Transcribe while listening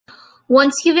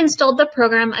Once you've installed the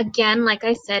program, again, like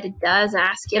I said, it does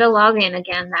ask you to log in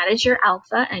again. That is your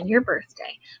alpha and your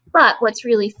birthday. But what's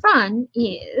really fun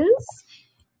is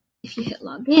if you hit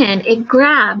log in, it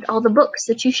grabbed all the books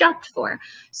that you shopped for.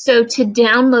 So to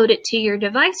download it to your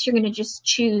device, you're going to just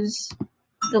choose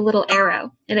the little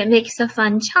arrow, and it makes a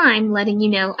fun chime letting you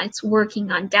know it's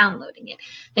working on downloading it.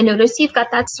 And notice you've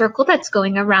got that circle that's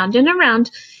going around and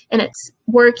around, and it's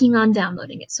working on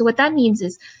downloading it. So what that means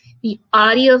is the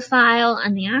audio file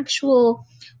and the actual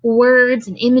words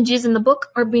and images in the book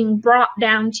are being brought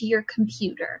down to your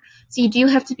computer. So you do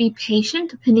have to be patient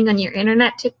depending on your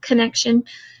internet connection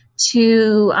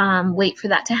to wait for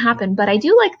that to happen. But I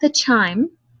do like the chime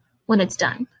when it's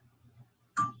done.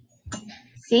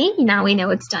 See, now we know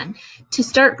it's done. To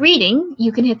start reading,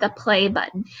 you can hit the play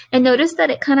button. And notice that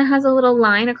it kind of has a little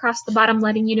line across the bottom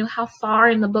letting you know how far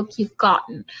in the book you've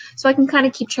gotten. So I can kind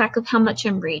of keep track of how much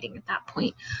I'm reading at that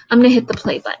point. I'm going to hit the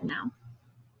play button now.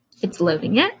 It's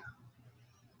loading it.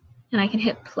 And I can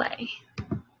hit play.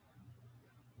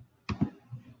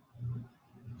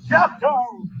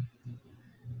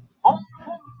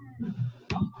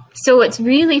 So what's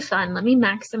really fun, let me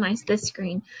maximize this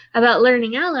screen, about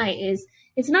Learning Ally is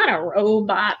it's not a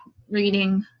robot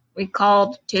reading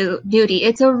Recalled to Duty.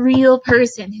 It's a real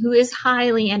person who is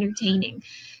highly entertaining.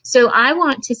 So I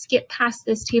want to skip past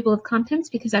this table of contents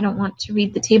because I don't want to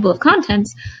read the table of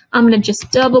contents. I'm going to just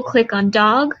double click on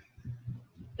dog.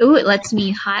 Ooh, it lets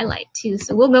me highlight too.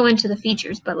 So we'll go into the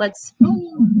features, but let's...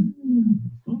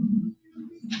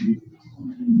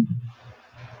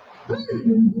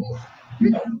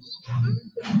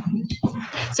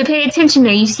 So pay attention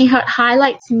there. You see how it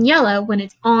highlights in yellow when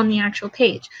it's on the actual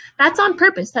page. That's on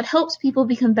purpose. That helps people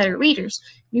become better readers.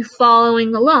 You're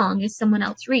following along as someone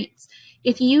else reads.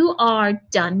 If you are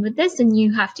done with this and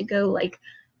you have to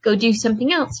go do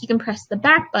something else, you can press the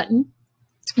back button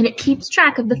and it keeps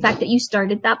track of the fact that you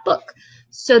started that book.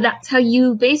 So that's how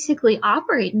you basically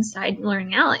operate inside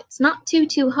Learning Ally. It's not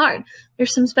too hard.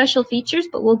 There's some special features,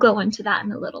 but we'll go into that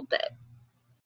in a little bit.